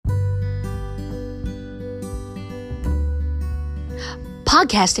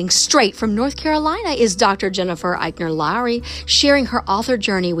Podcasting straight from North Carolina is Dr. Jennifer Eichner Lowry, sharing her author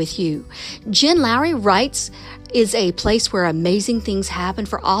journey with you. Jen Lowry Writes is a place where amazing things happen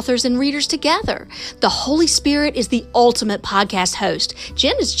for authors and readers together. The Holy Spirit is the ultimate podcast host.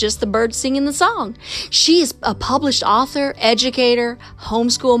 Jen is just the bird singing the song. She is a published author, educator,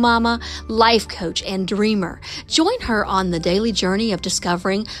 homeschool mama, life coach, and dreamer. Join her on the daily journey of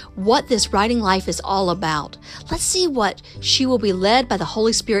discovering what this writing life is all about. Let's see what she will be led by the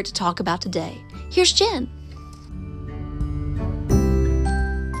Holy Spirit to talk about today. Here's Jen.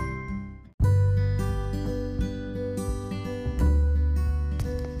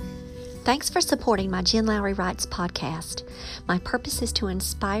 Thanks for supporting my Jen Lowry Writes podcast. My purpose is to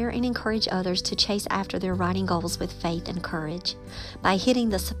inspire and encourage others to chase after their writing goals with faith and courage. By hitting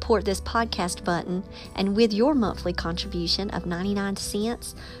the support this podcast button and with your monthly contribution of 99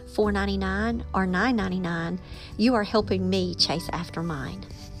 cents, $4.99, or $9.99, you are helping me chase after mine.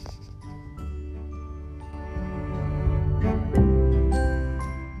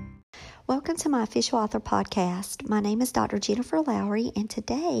 Welcome to my official author podcast. My name is Dr. Jennifer Lowry, and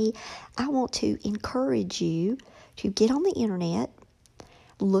today I want to encourage you to get on the internet,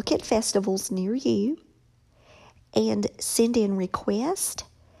 look at festivals near you, and send in requests.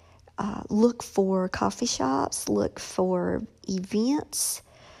 Look for coffee shops, look for events,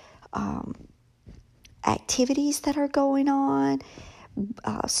 activities that are going on,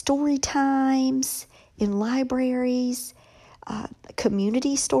 story times in libraries,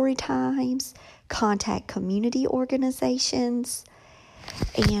 community story times, contact community organizations,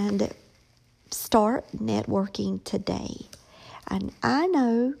 and start networking today. And I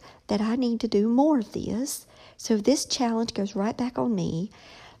know that I need to do more of this, so this challenge goes right back on me.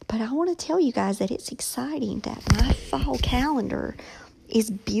 But I want to tell you guys that it's exciting that my fall calendar is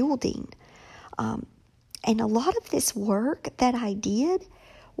building. And a lot of this work that I did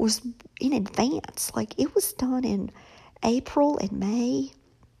was in advance. Like, it was done in April and May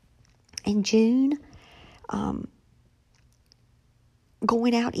and June,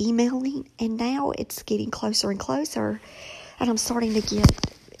 going out emailing, and now it's getting closer and closer, and I'm starting to get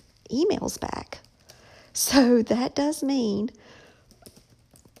emails back. So that does mean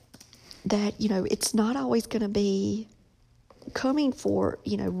that, it's not always going to be coming for,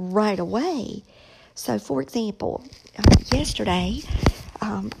 right away. So, for example, yesterday,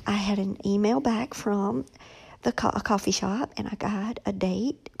 I had an email back from a coffee shop, and I got a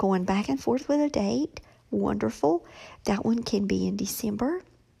date, going back and forth with a date. Wonderful. That one can be in December.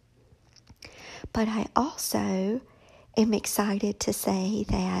 But I also am excited to say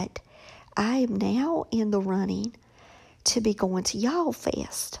that I am now in the running to be going to Y'all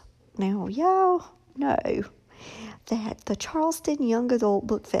Fest. Now, y'all know that the Charleston Young Adult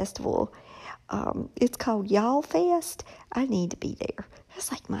Book Festival, it's called Y'all Fest. I need to be there.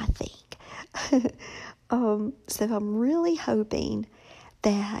 That's like my thing. So I'm really hoping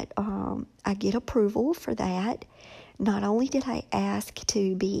that I get approval for that. Not only did I ask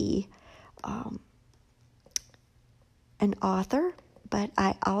to be an author, but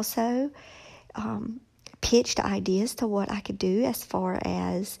I also pitched ideas to what I could do as far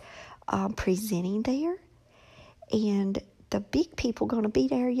as presenting there. And the big people going to be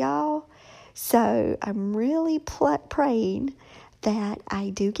there, y'all. So I'm really praying that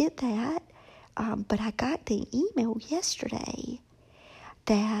I do get that. But I got the email yesterday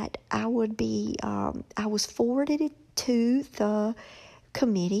that I would be, I was forwarded it to the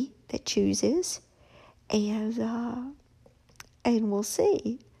committee that chooses, and we'll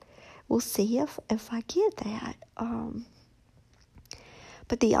see. We'll see if I get that.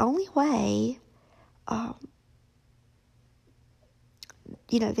 But the only way,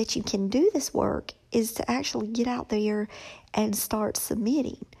 that you can do this work is to actually get out there and start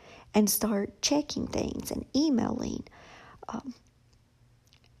submitting and start checking things and emailing.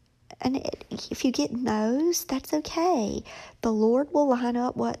 If you get no's, that's okay. The Lord will line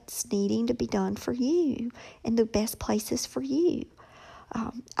up what's needing to be done for you and the best places for you.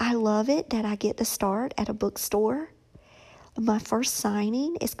 I love it that I get to start at a bookstore. My first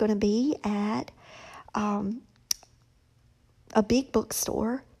signing is going to be at a big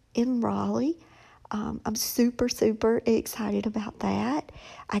bookstore in Raleigh. I'm super, super excited about that.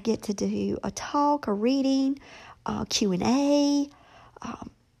 I get to do a talk, a reading, Q&A.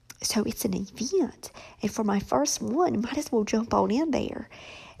 So it's an event. And for my first one, I might as well jump on in there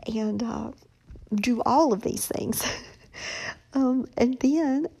and do all of these things. And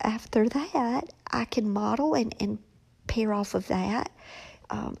then after that, I can model and pair off of that.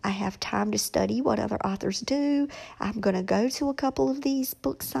 I have time to study what other authors do. I'm going to go to a couple of these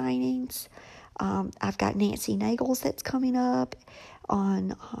book signings. I've got Nancy Nagels that's coming up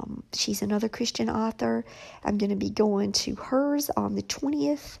on, she's another Christian author. I'm going to be going to hers on the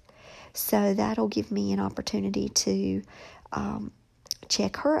 20th. So that'll give me an opportunity to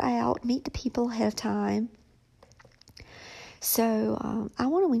check her out, meet the people ahead of time. So I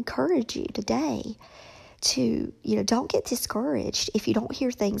want to encourage you today to, don't get discouraged if you don't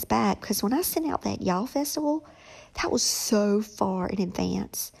hear things back. Because when I sent out that Y'all Festival, that was so far in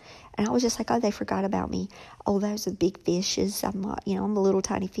advance. And I was just like, oh, they forgot about me. Oh, those are big fishes. I'm not, I'm a little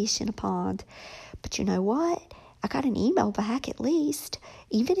tiny fish in a pond. But you know what? I got an email back at least.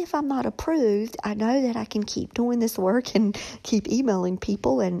 Even if I'm not approved, I know that I can keep doing this work and keep emailing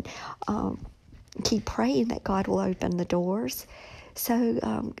people and keep praying that God will open the doors.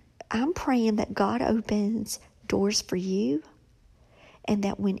 So I'm praying that God opens doors for you, and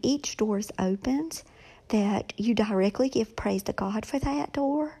that when each door is opened, that you directly give praise to God for that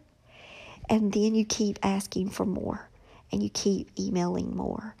door, and then you keep asking for more, and you keep emailing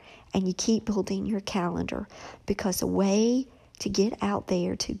more, and you keep building your calendar, because a way to get out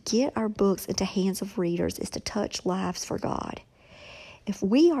there, to get our books into hands of readers, is to touch lives for God. If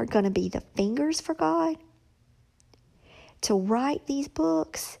we are going to be the fingers for God, to write these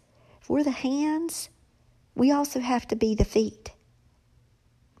books, if we're the hands, we also have to be the feet.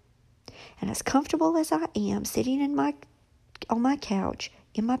 And as comfortable as I am sitting on my couch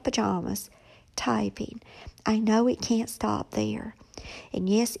in my pajamas typing, I know it can't stop there. And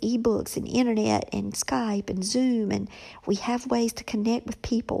yes, ebooks and internet and Skype and Zoom, and we have ways to connect with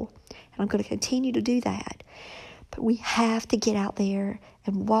people, and I'm going to continue to do that. But we have to get out there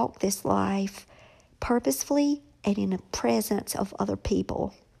and walk this life purposefully and in the presence of other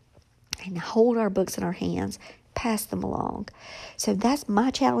people, and hold our books in our hands, pass them along. So that's my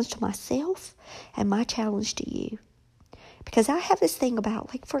challenge to myself and my challenge to you. Because I have this thing about,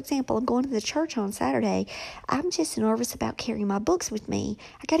 like, for example, I'm going to the church on Saturday. I'm just nervous about carrying my books with me.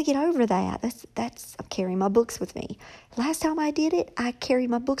 I got to get over that. I'm carrying my books with me. Last time I did it, I carried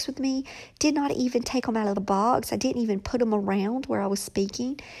my books with me, did not even take them out of the box. I didn't even put them around where I was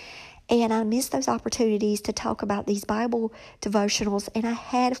speaking. And I missed those opportunities to talk about these Bible devotionals. And I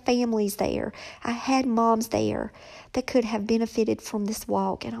had families there. I had moms there that could have benefited from this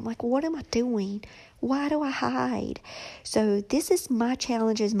walk. And I'm like, what am I doing? Why do I hide? So this is my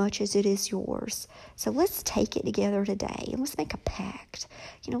challenge as much as it is yours. So let's take it together today. And let's make a pact.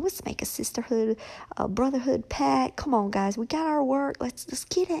 Let's make a sisterhood, a brotherhood pact. Come on, guys. We got our work. Let's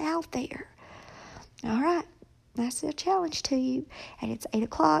get it out there. All right. That's a challenge to you. And it's 8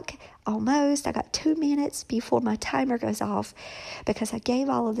 o'clock almost. I got 2 minutes before my timer goes off, because I gave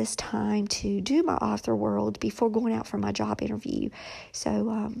all of this time to do my author world before going out for my job interview.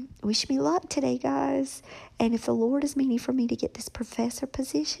 So wish me luck today, guys. And if the Lord is meaning for me to get this professor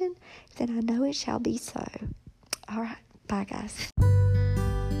position, then I know it shall be so. All right. Bye, guys.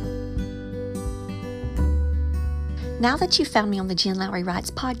 Now that you've found me on the Jen Lowry Writes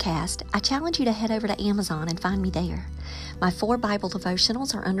podcast, I challenge you to head over to Amazon and find me there. My 4 Bible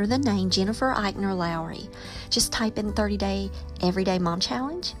devotionals are under the name Jennifer Eichner Lowry. Just type in 30-day Everyday Mom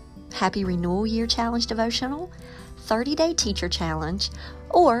Challenge, Happy Renewal Year Challenge Devotional, 30-Day Teacher Challenge,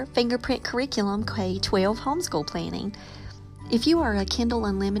 or Fingerprint Curriculum K-12 Homeschool Planning. If you are a Kindle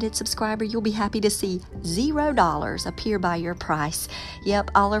Unlimited subscriber, you'll be happy to see $0 appear by your price.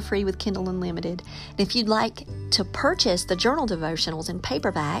 Yep, all are free with Kindle Unlimited. And if you'd like to purchase the journal devotionals in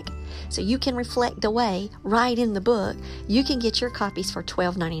paperback so you can reflect away right in the book, you can get your copies for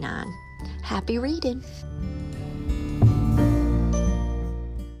 $12.99. Happy reading!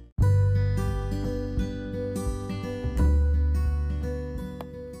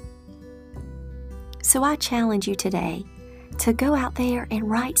 So I challenge you today to go out there and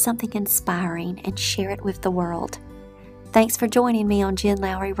write something inspiring and share it with the world. Thanks for joining me on Jen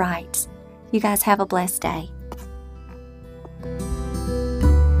Lowry Writes. You guys have a blessed day.